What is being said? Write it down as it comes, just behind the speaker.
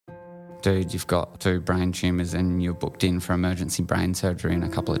dude, you've got 2 brain tumours and you're booked in for emergency brain surgery in a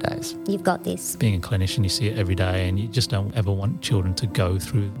couple of days. You've got this. Being a clinician, you see it every day and you just don't ever want children to go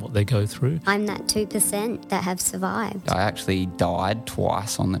through what they go through. I'm that 2% that have survived. I actually died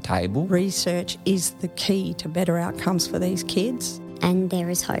twice on the table. Research is the key to better outcomes for these kids. And there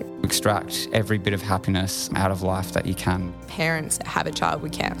is hope. Extract every bit of happiness out of life that you can. Parents that have a child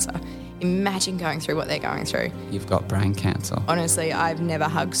with cancer, imagine going through what they're going through. You've got brain cancer. Honestly, I've never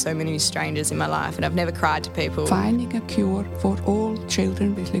hugged so many strangers in my life, and I've never cried to people. Finding a cure for all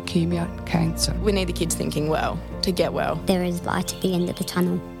children with leukemia and cancer. We need the kids thinking well to get well. There is light at the end of the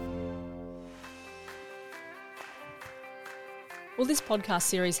tunnel. Well, this podcast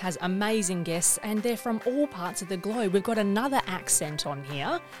series has amazing guests and they're from all parts of the globe. We've got another accent on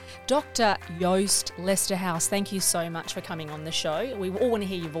here. Dr. Joost, Lesterhuis, thank you so much for coming on the show. We all want to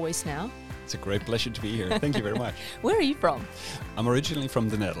hear your voice now. It's a great pleasure to be here. Thank you very much. Where are you from? I'm originally from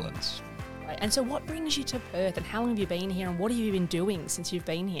the Netherlands. Right. And so what brings you to Perth and how long have you been here and what have you been doing since you've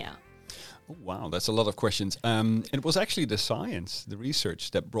been here? Oh, wow, that's a lot of questions. It was actually the science, the research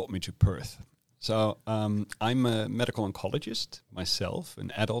that brought me to Perth. So I'm a medical oncologist myself,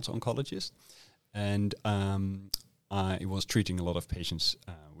 an adult oncologist, and I was treating a lot of patients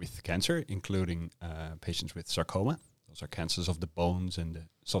with cancer, including patients with sarcoma. Those are cancers of the bones and the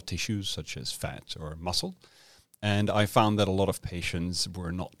soft tissues, such as fat or muscle. And I found that a lot of patients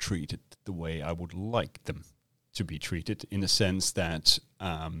were not treated the way I would like them to be treated, in the sense that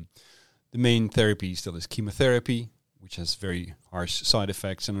the main therapy still is chemotherapy, which has very harsh side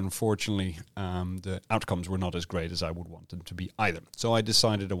effects. And unfortunately, the outcomes were not as great as I would want them to be either. So I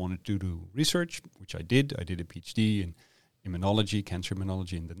decided I wanted to do research, which I did. I did a PhD in immunology, cancer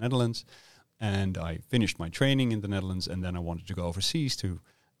immunology in the Netherlands. And I finished my training in the Netherlands. And then I wanted to go overseas to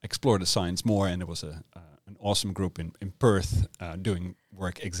explore the science more. And there was an awesome group in Perth doing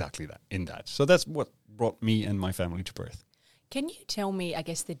work exactly that. So that's what brought me and my family to Perth. Can you tell me, I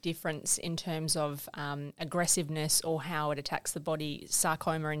guess, the difference in terms of aggressiveness or how it attacks the body,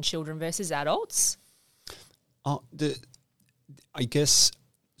 sarcoma in children versus adults? I guess,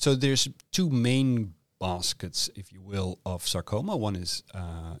 so there's 2 main baskets, if you will, of sarcoma. One is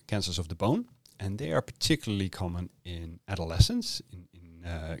cancers of the bone, and they are particularly common in adolescents, in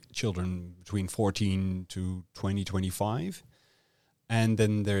children between 14 to 20, 25. And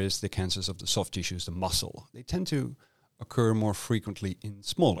then there is the cancers of the soft tissues, the muscle. They tend to occur more frequently in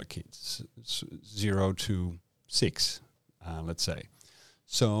smaller kids, 0 to 6, let's say.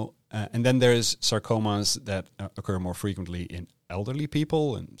 So, and then there's sarcomas that occur more frequently in elderly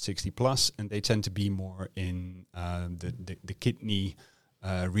people and 60 plus, and they tend to be more in the kidney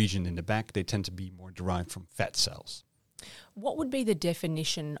region in the back. They tend to be more derived from fat cells. What would be the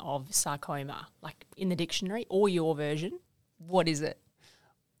definition of sarcoma, like in the dictionary or your version? What is it?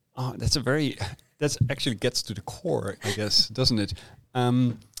 Oh, that actually gets to the core, I guess, doesn't it?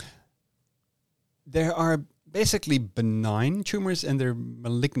 There are basically benign tumors and they're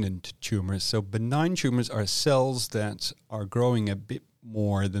malignant tumors. So benign tumors are cells that are growing a bit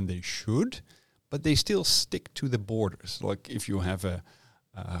more than they should, but they still stick to the borders. Like if you have a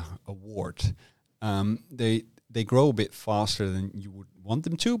wart, they grow a bit faster than you would want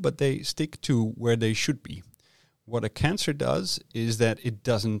them to, but they stick to where they should be. What a cancer does is that it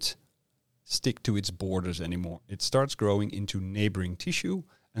doesn't stick to its borders anymore. It starts growing into neighboring tissue,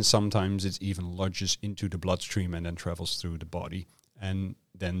 and sometimes it even lodges into the bloodstream and then travels through the body, and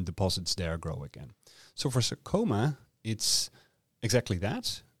then deposits there grow again. So for sarcoma, it's exactly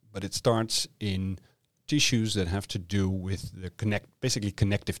that, but it starts in tissues that have to do with the basically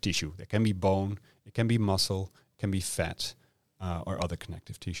connective tissue. There can be bone, it can be muscle, it can be fat, or other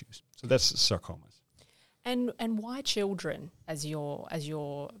connective tissues. So that's sarcomas. And why children as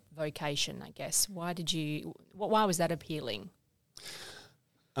your vocation, I guess? Why was that appealing?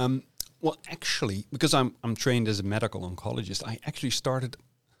 Well, actually, because I'm trained as a medical oncologist, I actually started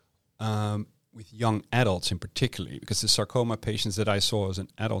with young adults in particular, because the sarcoma patients that I saw as an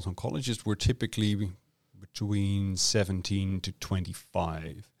adult oncologist were typically between 17 to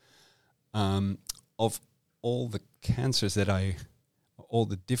 25. Of all the cancers all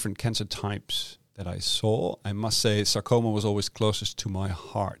the different cancer types that I saw, I must say sarcoma was always closest to my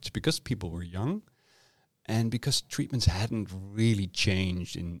heart, because people were young and because treatments hadn't really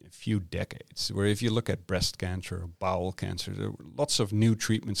changed in a few decades. Where if you look at breast cancer or bowel cancer, there were lots of new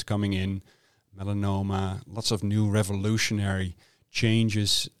treatments coming in, melanoma, lots of new revolutionary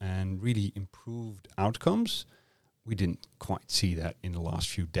changes and really improved outcomes. We didn't quite see that in the last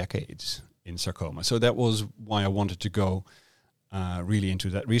few decades in sarcoma. So that was why I wanted to go really into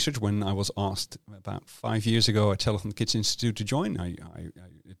that research. When I was asked about 5 years ago at Telephone Kids Institute to join,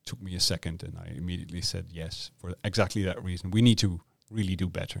 it took me a second, and I immediately said yes for exactly that reason. We need to really do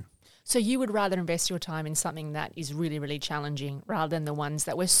better. So you would rather invest your time in something that is really, really challenging rather than the ones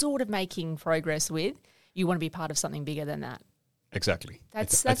that we're sort of making progress with. You want to be part of something bigger than that. Exactly.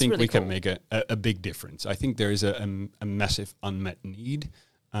 That's I think really we cool. can make a big difference. I think there is a massive unmet need,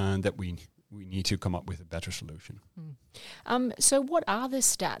 and that we need to come up with a better solution. So what are the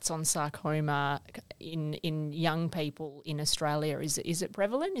stats on sarcoma in young people in Australia? Is it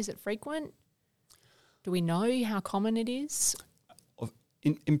prevalent? Is it frequent? Do we know how common it is?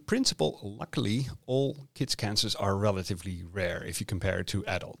 In principle, luckily, all kids' cancers are relatively rare if you compare it to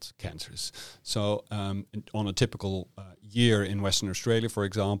adult cancers. So on a typical year in Western Australia, for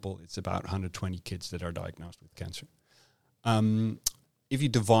example, it's about 120 kids that are diagnosed with cancer. If you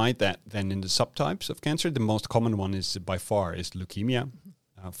divide that then into subtypes of cancer, the most common one is by far is leukemia,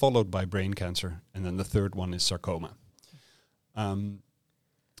 followed by brain cancer, and then the third one is sarcoma.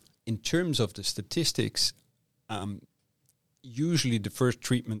 In terms of the statistics, usually the first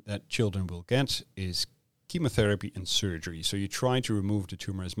treatment that children will get is chemotherapy and surgery. So you try to remove the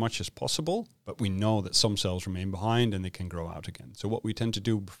tumor as much as possible, but we know that some cells remain behind and they can grow out again. So what we tend to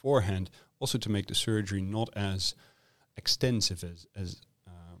do beforehand, also to make the surgery not as extensive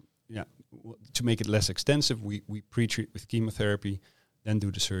to make it less extensive, we pre-treat with chemotherapy, then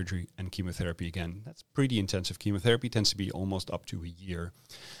do the surgery and chemotherapy again. That's pretty intensive. Chemotherapy tends to be almost up to a year.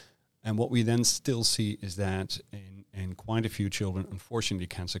 And what we then still see is that in quite a few children, unfortunately,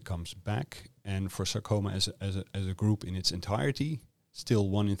 cancer comes back. And for sarcoma as a group in its entirety, still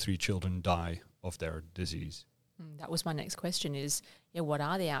 1 in 3 children die of their disease. That was my next question is, what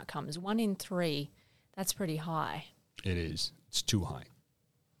are the outcomes? 1 in 3, that's pretty high. It is. It's too high.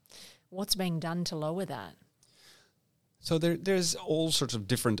 What's being done to lower that? So there's all sorts of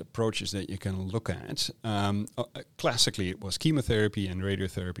different approaches that you can look at. Classically, it was chemotherapy and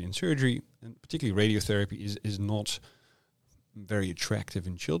radiotherapy and surgery, and particularly radiotherapy is not very attractive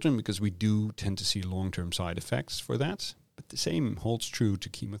in children because we do tend to see long-term side effects for that. But the same holds true to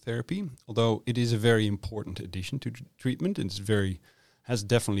chemotherapy, although it is a very important addition to treatment and has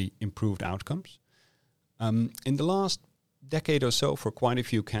definitely improved outcomes. In the last decade or so, for quite a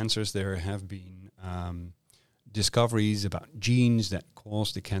few cancers, there have been discoveries about genes that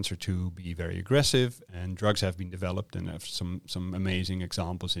cause the cancer to be very aggressive, and drugs have been developed, and have some amazing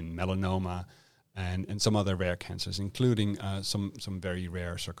examples in melanoma and some other rare cancers, including some very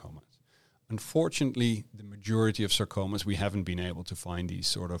rare sarcomas. Unfortunately, the majority of sarcomas, we haven't been able to find these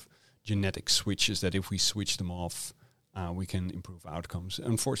sort of genetic switches that if we switch them off, we can improve outcomes.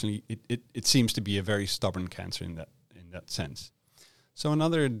 Unfortunately, it seems to be a very stubborn cancer in that sense. So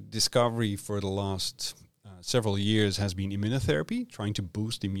another discovery for the last several years has been immunotherapy, trying to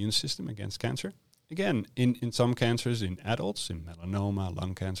boost the immune system against cancer. Again, in some cancers, in adults, in melanoma,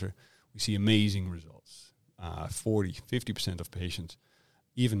 lung cancer, we see amazing results. 40-50% of patients,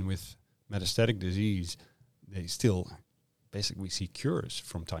 even with metastatic disease, they still basically see cures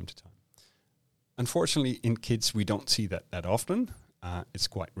from time to time. Unfortunately, in kids, we don't see that often. It's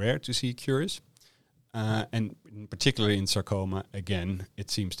quite rare to see cures. And particularly in sarcoma, again,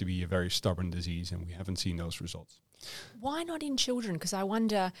 it seems to be a very stubborn disease, and we haven't seen those results. Why not in children? Because I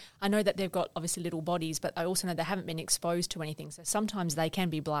wonder, I know that they've got obviously little bodies, but I also know they haven't been exposed to anything. So sometimes they can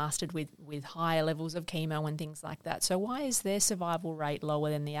be blasted with higher levels of chemo and things like that. So why is their survival rate lower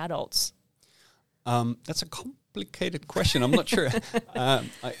than the adults? That's a complicated question. I'm not sure.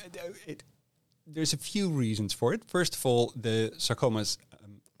 There's a few reasons for it. First of all, the sarcomas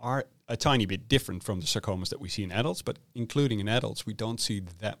are a tiny bit different from the sarcomas that we see in adults, but including in adults, we don't see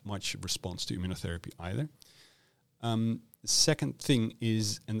that much response to immunotherapy either. The second thing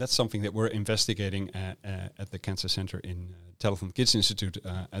is, and that's something that we're investigating at the Cancer Center in Telephone Kids Institute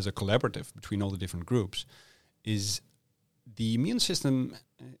as a collaborative between all the different groups, is the immune system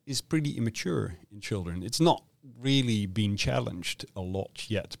is pretty immature in children. It's not really been challenged a lot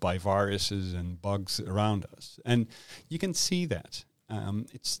yet by viruses and bugs around us. And you can see that.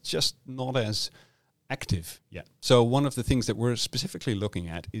 It's just not as active yet. So one of the things that we're specifically looking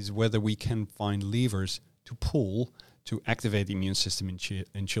at is whether we can find levers to pull to activate the immune system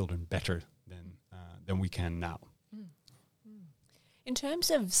in children better than we can now. In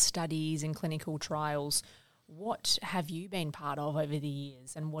terms of studies and clinical trials, what have you been part of over the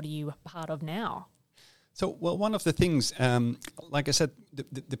years and what are you part of now? So, well, one of the things, like I said,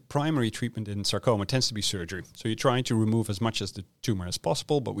 the primary treatment in sarcoma tends to be surgery. So you're trying to remove as much as the tumor as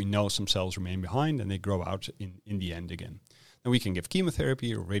possible, but we know some cells remain behind and they grow out in the end again. And we can give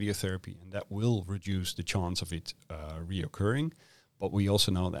chemotherapy or radiotherapy, and that will reduce the chance of it reoccurring. But we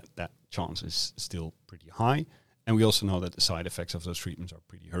also know that that chance is still pretty high. And we also know that the side effects of those treatments are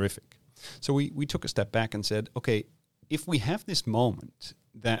pretty horrific. So we took a step back and said, okay, if we have this moment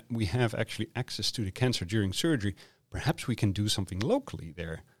that we have actually access to the cancer during surgery, perhaps we can do something locally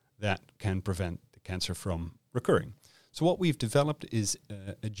there that can prevent the cancer from recurring. So what we've developed is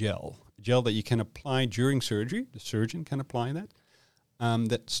a gel that you can apply during surgery. The surgeon can apply that.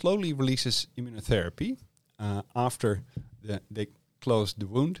 That slowly releases immunotherapy after they close the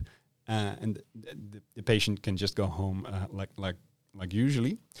wound, and the patient can just go home like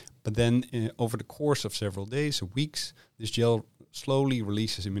usually. But then over the course of several days or weeks, this gel slowly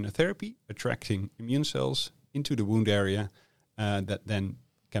releases immunotherapy, attracting immune cells into the wound area that then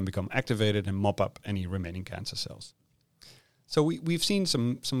can become activated and mop up any remaining cancer cells. So we've seen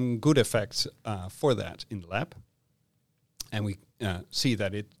some good effects for that in the lab, and we see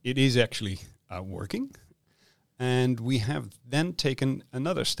that it is actually working. And we have then taken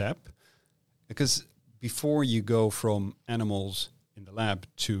another step, because before you go from animals in the lab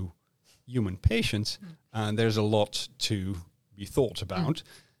to human patients, there's a lot to be thought about.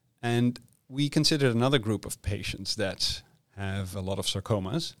 And we considered another group of patients that have a lot of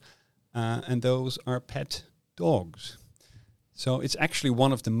sarcomas, and those are pet dogs. So it's actually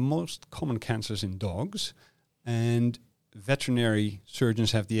one of the most common cancers in dogs, and veterinary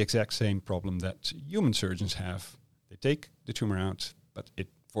surgeons have the exact same problem that human surgeons have. They take the tumor out, but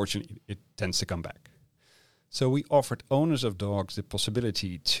fortunately it tends to come back. So we offered owners of dogs the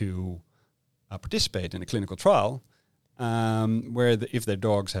possibility to participate in a clinical trial where if their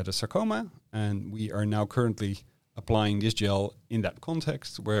dogs had a sarcoma, and we are now currently applying this gel in that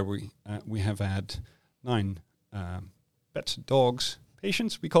context, where we have had 9 pet dogs,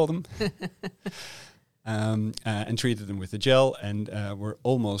 patients we call them, and treated them with the gel, and we're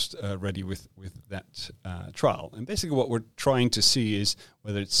almost ready with that trial. And basically what we're trying to see is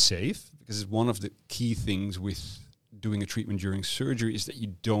whether it's safe, because it's one of the key things with doing a treatment during surgery is that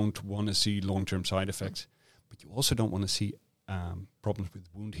you don't want to see long-term side effects, but you also don't want to see problems with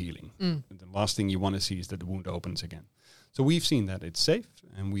wound healing. And the last thing you want to see is that the wound opens again. So we've seen that it's safe,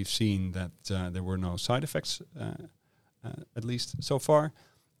 and we've seen that there were no side effects, at least so far.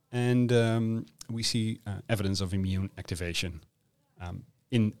 And we see evidence of immune activation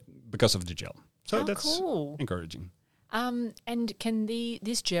because of the gel. So that's cool. Encouraging. And can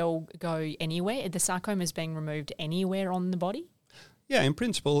this gel go anywhere? The sarcoma is being removed anywhere on the body? Yeah, in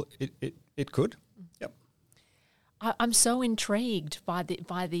principle, it could. Yep. I'm so intrigued by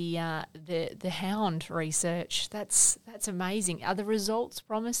the hound research. That's amazing. Are the results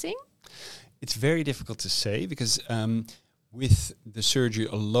promising? It's very difficult to say, because with the surgery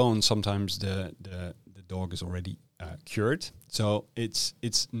alone, sometimes the dog is already cured. So it's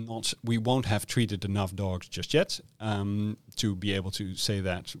not, we won't have treated enough dogs just yet to be able to say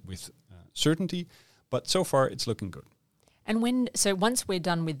that with certainty. But so far, it's looking good. And once we're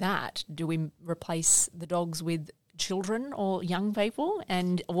done with that, do we replace the dogs with children or young people?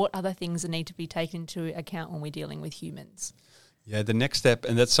 And what other things need to be taken into account when we're dealing with humans? Yeah, the next step,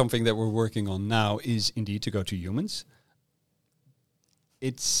 and that's something that we're working on now, is indeed to go to humans.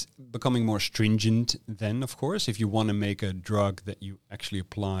 It's becoming more stringent then, of course. If you want to make a drug that you actually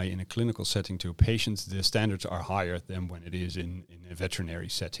apply in a clinical setting to patients, the standards are higher than when it is in a veterinary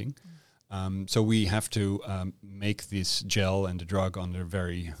setting. So we have to make this gel and the drug under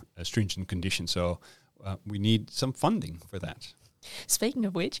very stringent conditions. So we need some funding for that. Speaking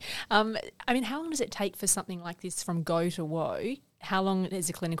of which, how long does it take for something like this from go to woe? How long does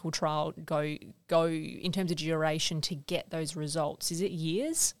a clinical trial go in terms of duration to get those results? Is it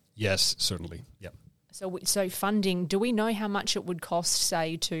years? Yes, certainly. Yep. So funding, do we know how much it would cost,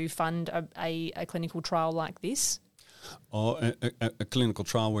 say, to fund a clinical trial like this? Or a clinical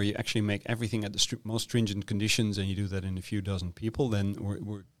trial where you actually make everything at the most stringent conditions, and you do that in a few dozen people, then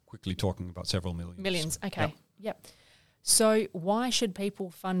we're quickly talking about several millions. Millions, okay. Yep. So why should people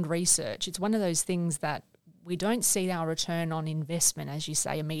fund research? It's one of those things that we don't see our return on investment, as you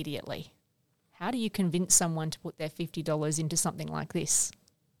say, immediately. How do you convince someone to put their $50 into something like this?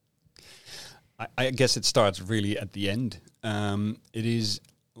 I guess it starts really at the end. It is,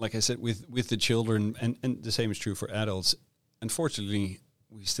 like I said, with the children, and the same is true for adults. Unfortunately,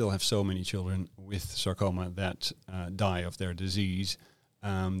 we still have so many children with sarcoma that die of their disease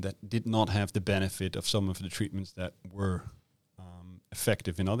that did not have the benefit of some of the treatments that were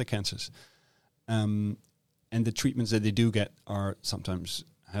effective in other cancers. And the treatments that they do get are sometimes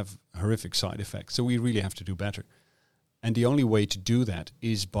have horrific side effects. So we really have to do better. And the only way to do that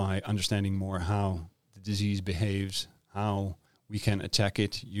is by understanding more how the disease behaves, how we can attack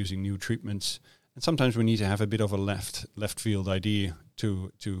it using new treatments. And sometimes we need to have a bit of a left field idea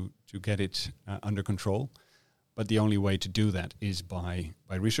to get it under control. But the only way to do that is by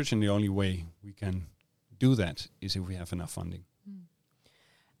research, and the only way we can do that is if we have enough funding.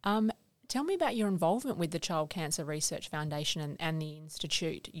 Tell me about your involvement with the Child Cancer Research Foundation and the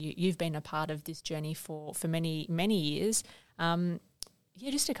Institute. You've been a part of this journey for many, many years.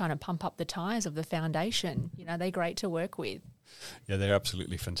 Just to kind of pump up the tyres of the foundation. They're great to work with. Yeah, they're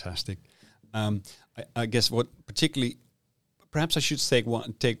absolutely fantastic. I guess what particularly, perhaps I should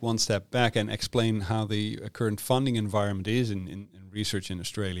take one step back and explain how the current funding environment is in research in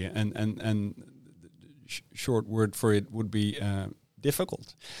Australia. And the short word for it would be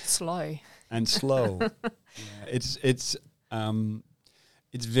difficult. Slow.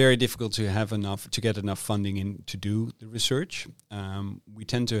 It's very difficult to get enough funding in to do the research. We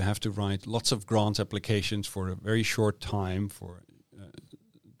tend to have to write lots of grant applications for a very short time for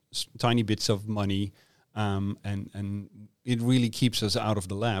tiny bits of money, and it really keeps us out of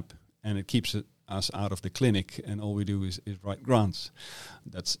the lab, and it keeps us out of the clinic, and all we do is write grants.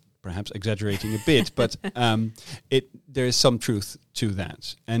 That's perhaps exaggerating a bit, but there is some truth to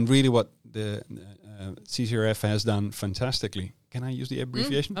that. And really what the CCRF has done fantastically, can I use the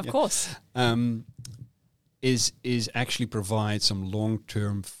abbreviation? Of course. Is actually provide some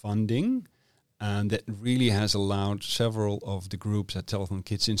long-term funding, and that really has allowed several of the groups at Telethon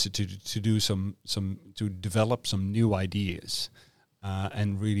Kids Institute to do to develop some new ideas,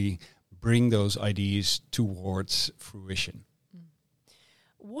 and really bring those ideas towards fruition.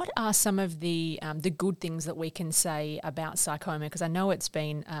 What are some of the good things that we can say about sarcoma? Because I know it's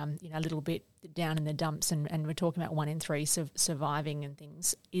been a little bit down in the dumps, and we're talking about 1 in 3 surviving and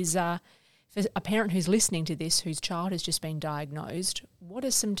things. Is for a parent who's listening to this, whose child has just been diagnosed, what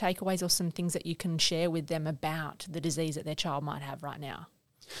are some takeaways or some things that you can share with them about the disease that their child might have right now?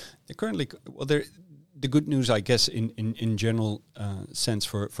 The good news, I guess, in general sense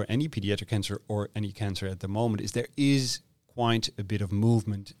for any pediatric cancer or any cancer at the moment is there is quite a bit of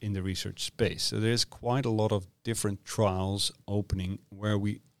movement in the research space. So there's quite a lot of different trials opening where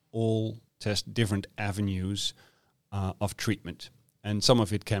we all test different avenues of treatment. And some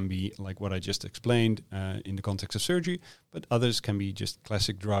of it can be like what I just explained in the context of surgery, but others can be just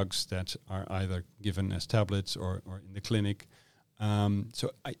classic drugs that are either given as tablets or in the clinic.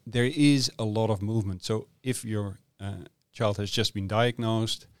 There is a lot of movement. So if your child has just been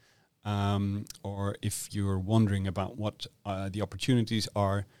diagnosed, or if you're wondering about what the opportunities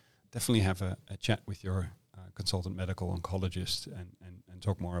are, definitely have a chat with your consultant medical oncologist and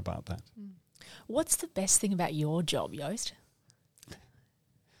talk more about that. What's the best thing about your job, Joost?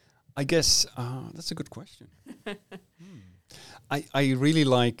 I guess that's a good question. I really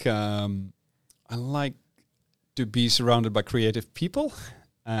like to be surrounded by creative people.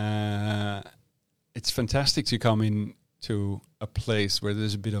 It's fantastic to come in to a place where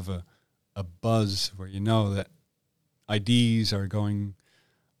there's a bit of a buzz, where you know that ideas are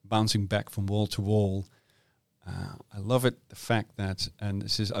bouncing back from wall to wall. I love it, the fact that, and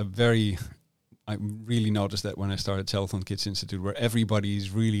this is I really noticed that when I started Telethon Kids Institute, where everybody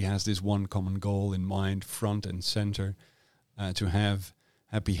really has this one common goal in mind, front and center, to have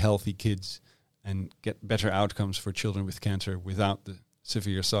happy, healthy kids and get better outcomes for children with cancer without the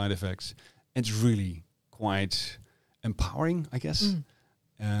severe side effects. It's really quite empowering, I guess,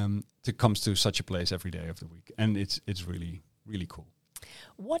 to come to such a place every day of the week. And it's really, really cool.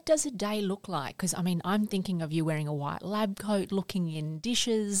 What does a day look like? Because, I'm thinking of you wearing a white lab coat, looking in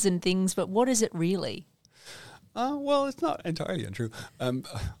dishes and things, but what is it really? Well, it's not entirely untrue.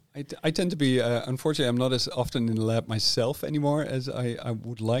 I tend to be, unfortunately, I'm not as often in the lab myself anymore as I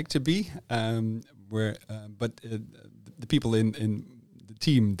would like to be. But the people in the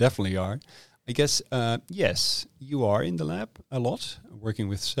team definitely are. I guess, yes, you are in the lab a lot, working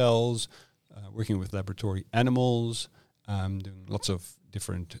with cells, working with laboratory animals, doing lots of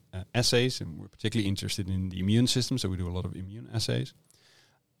different assays, and we're particularly interested in the immune system, so we do a lot of immune assays.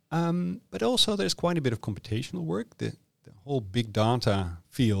 But also there's quite a bit of computational work. The whole big data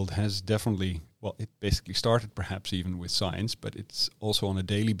field has definitely, it basically started perhaps even with science, but it's also on a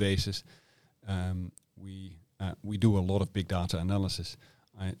daily basis. We do a lot of big data analysis.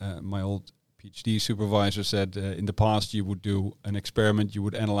 My old PhD supervisor said in the past you would do an experiment, you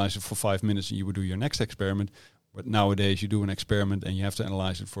would analyze it for 5 minutes, and you would do your next experiment. But nowadays you do an experiment and you have to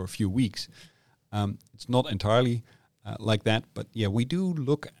analyze it for a few weeks. It's not entirely like that, but yeah, we do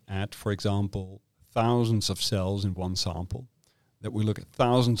look at, for example, thousands of cells in one sample, that we look at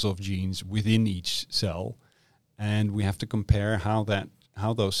thousands of genes within each cell, and we have to compare how that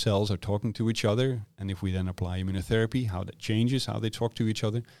how those cells are talking to each other, and if we then apply immunotherapy, how that changes, how they talk to each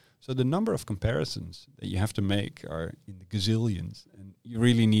other. So the number of comparisons that you have to make are in the gazillions, and you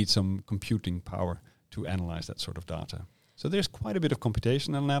really need some computing power to analyze that sort of data. So there's quite a bit of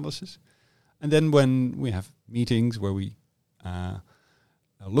computational analysis. And then when we have meetings where we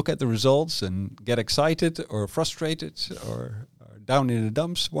look at the results and get excited or frustrated or down in the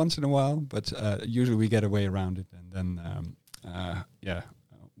dumps once in a while, but usually we get a way around it. And then,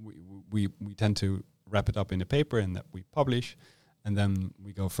 we tend to wrap it up in a paper and that we publish, and then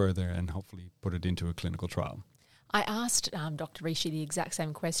we go further and hopefully put it into a clinical trial. I asked Dr. Rishi the exact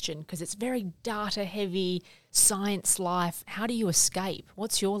same question because it's very data-heavy, science life. How do you escape?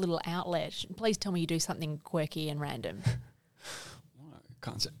 What's your little outlet? Please tell me you do something quirky and random. I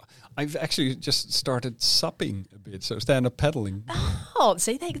can't say. I've actually just started supping a bit, so stand-up paddling. Oh,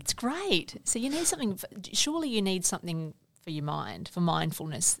 see, that's great. So you need something. Surely you need something for your mind, for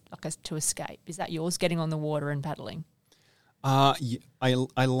mindfulness, to escape. Is that yours? Getting on the water and paddling. I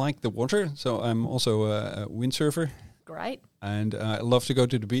like the water, so I'm also a windsurfer. Great. And I love to go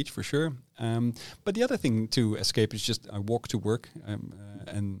to the beach for sure. But the other thing to escape is just I walk to work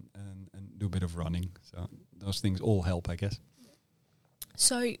and do a bit of running. So those things all help, I guess.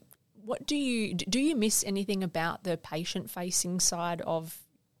 So what do you miss anything about the patient-facing side of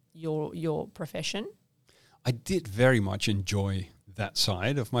your profession? I did very much enjoy that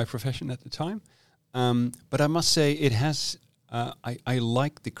side of my profession at the time. But I must say it has... I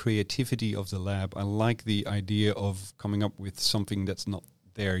like the creativity of the lab. I like the idea of coming up with something that's not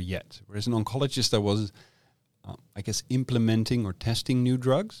there yet. Whereas an oncologist, I was, implementing or testing new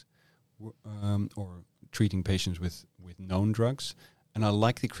drugs or treating patients with known drugs. And I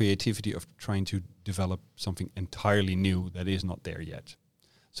like the creativity of trying to develop something entirely new that is not there yet.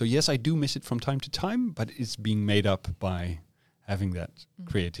 So yes, I do miss it from time to time, but it's being made up by having that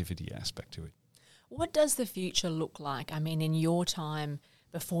creativity aspect to it. What does the future look like? I mean, in your time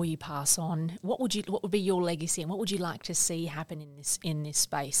before you pass on, what would be your legacy, and what would you like to see happen in this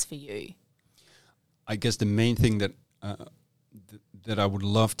space for you? I guess the main thing that I would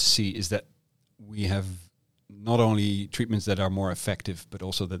love to see is that we have not only treatments that are more effective, but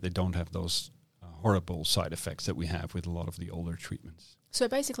also that they don't have those horrible side effects that we have with a lot of the older treatments. So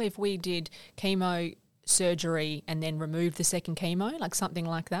basically, if we did chemo, surgery, and then remove the second chemo, like something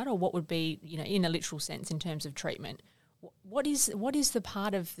like that, or what would be, in a literal sense in terms of treatment, what is the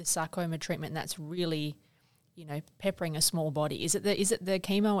part of the sarcoma treatment that's really, peppering a small body? Is it the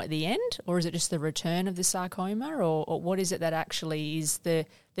chemo at the end, or is it just the return of the sarcoma, or what is it that actually is the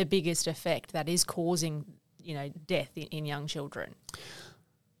biggest effect that is causing, death in young children?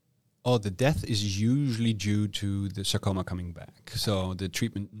 Oh, the death is usually due to the sarcoma coming back. So the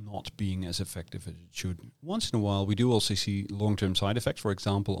treatment not being as effective as it should. Once in a while, we do also see long-term side effects, for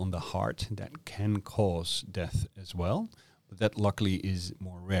example, on the heart that can cause death as well. But that luckily is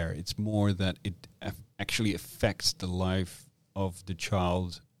more rare. It's more that it actually affects the life of the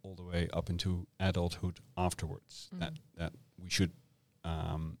child all the way up into adulthood afterwards that we should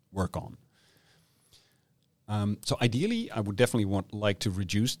work on. So ideally, I would definitely like to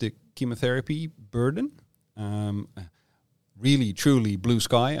reduce the chemotherapy burden. Really, truly blue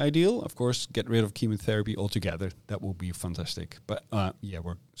sky ideal. Of course, get rid of chemotherapy altogether. That will be fantastic. But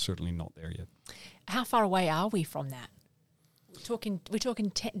we're certainly not there yet. How far away are we from that? We're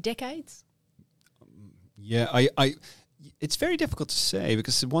talking decades? It's very difficult to say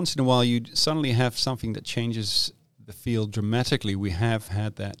because once in a while you suddenly have something that changes the field dramatically. We have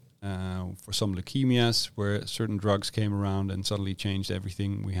had that. For some leukemias where certain drugs came around and suddenly changed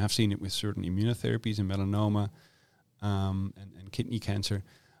everything. We have seen it with certain immunotherapies in melanoma and kidney cancer.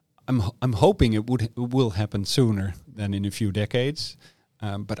 I'm hoping it will happen sooner than in a few decades,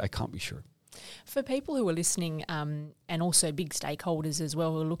 but I can't be sure. For people who are listening and also big stakeholders as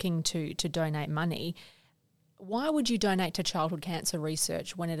well who are looking to donate money, why would you donate to childhood cancer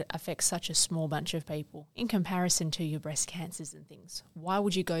research when it affects such a small bunch of people in comparison to your breast cancers and things? Why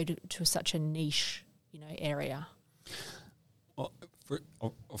would you go to such a niche, area? Well,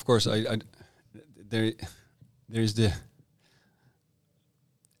 of course, there's the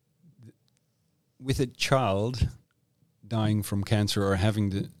with a child dying from cancer or having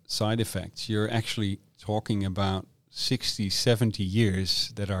the side effects, you're actually talking about 60, 70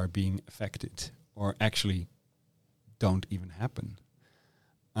 years that are being affected or actually don't even happen.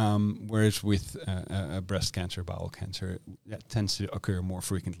 Whereas with breast cancer, bowel cancer, that tends to occur more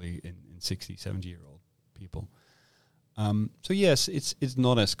frequently in 60, 70-year-old people. So yes, it's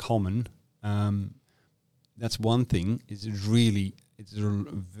not as common. That's one thing. It's a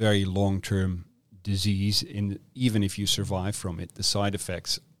very long-term disease, even if you survive from it, the side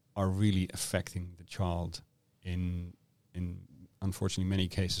effects are really affecting the child in unfortunately many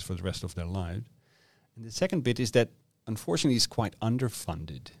cases for the rest of their life. And the second bit is that unfortunately it's quite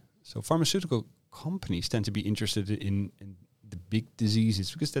underfunded. So pharmaceutical companies tend to be interested in the big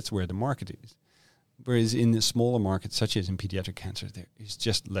diseases because that's where the market is. Whereas in the smaller markets, such as in pediatric cancer, there is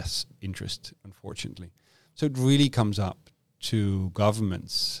just less interest, unfortunately. So it really comes up to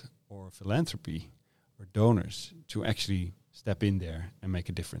governments or philanthropy or donors to actually step in there and make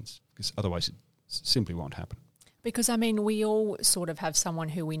a difference, because otherwise it simply won't happen. Because, I mean, we all sort of have someone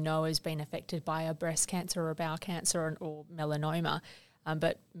who we know has been affected by a breast cancer or a bowel cancer or melanoma,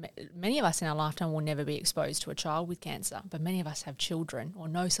 but many of us in our lifetime will never be exposed to a child with cancer, but many of us have children or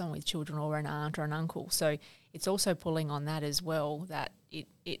know someone with children or an aunt or an uncle. So it's also pulling on that as well, that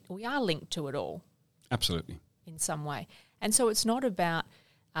we are linked to it all. Absolutely. In some way. And so it's not about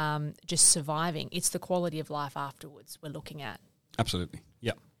just surviving, it's the quality of life afterwards we're looking at. Absolutely,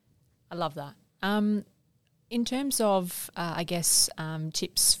 yeah. I love that. In terms of,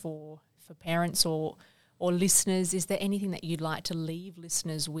 tips for parents or listeners, is there anything that you'd like to leave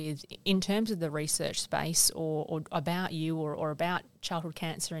listeners with in terms of the research space or about you or about childhood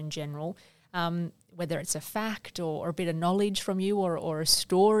cancer in general, whether it's a fact or a bit of knowledge from you or a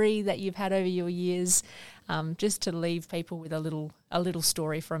story that you've had over your years, just to leave people with a little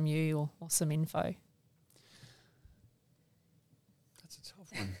story from you or some info? That's a tough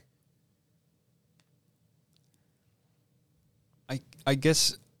one. I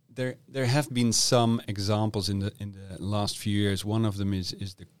guess there have been some examples in the last few years. One of them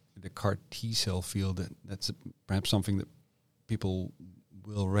is the CAR T cell field. That's perhaps something that people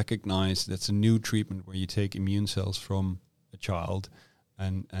will recognize. That's a new treatment where you take immune cells from a child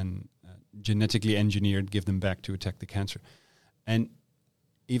and genetically engineered, give them back to attack the cancer. And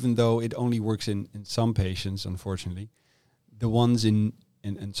even though it only works in some patients, unfortunately, the ones in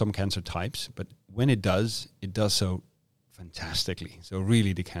some cancer types, but when it does so fantastically. So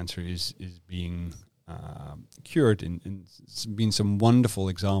really the cancer is being cured, and it's been some wonderful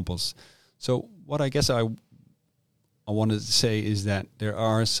examples. So what I guess I wanted to say is that there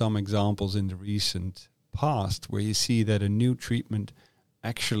are some examples in the recent past where you see that a new treatment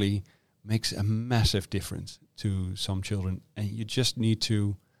actually makes a massive difference to some children, and you just need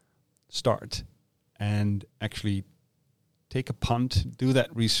to start and actually take a punt, do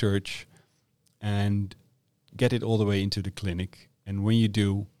that research, and get it all the way into the clinic. And when you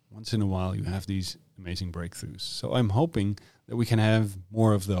do, once in a while, you have these amazing breakthroughs. So I'm hoping that we can have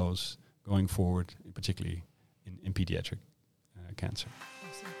more of those going forward, particularly in pediatric cancer.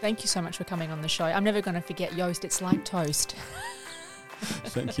 Awesome. Thank you so much for coming on the show. I'm never going to forget Joost. It's like toast.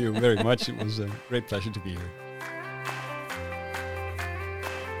 Thank you very much. It was a great pleasure to be here.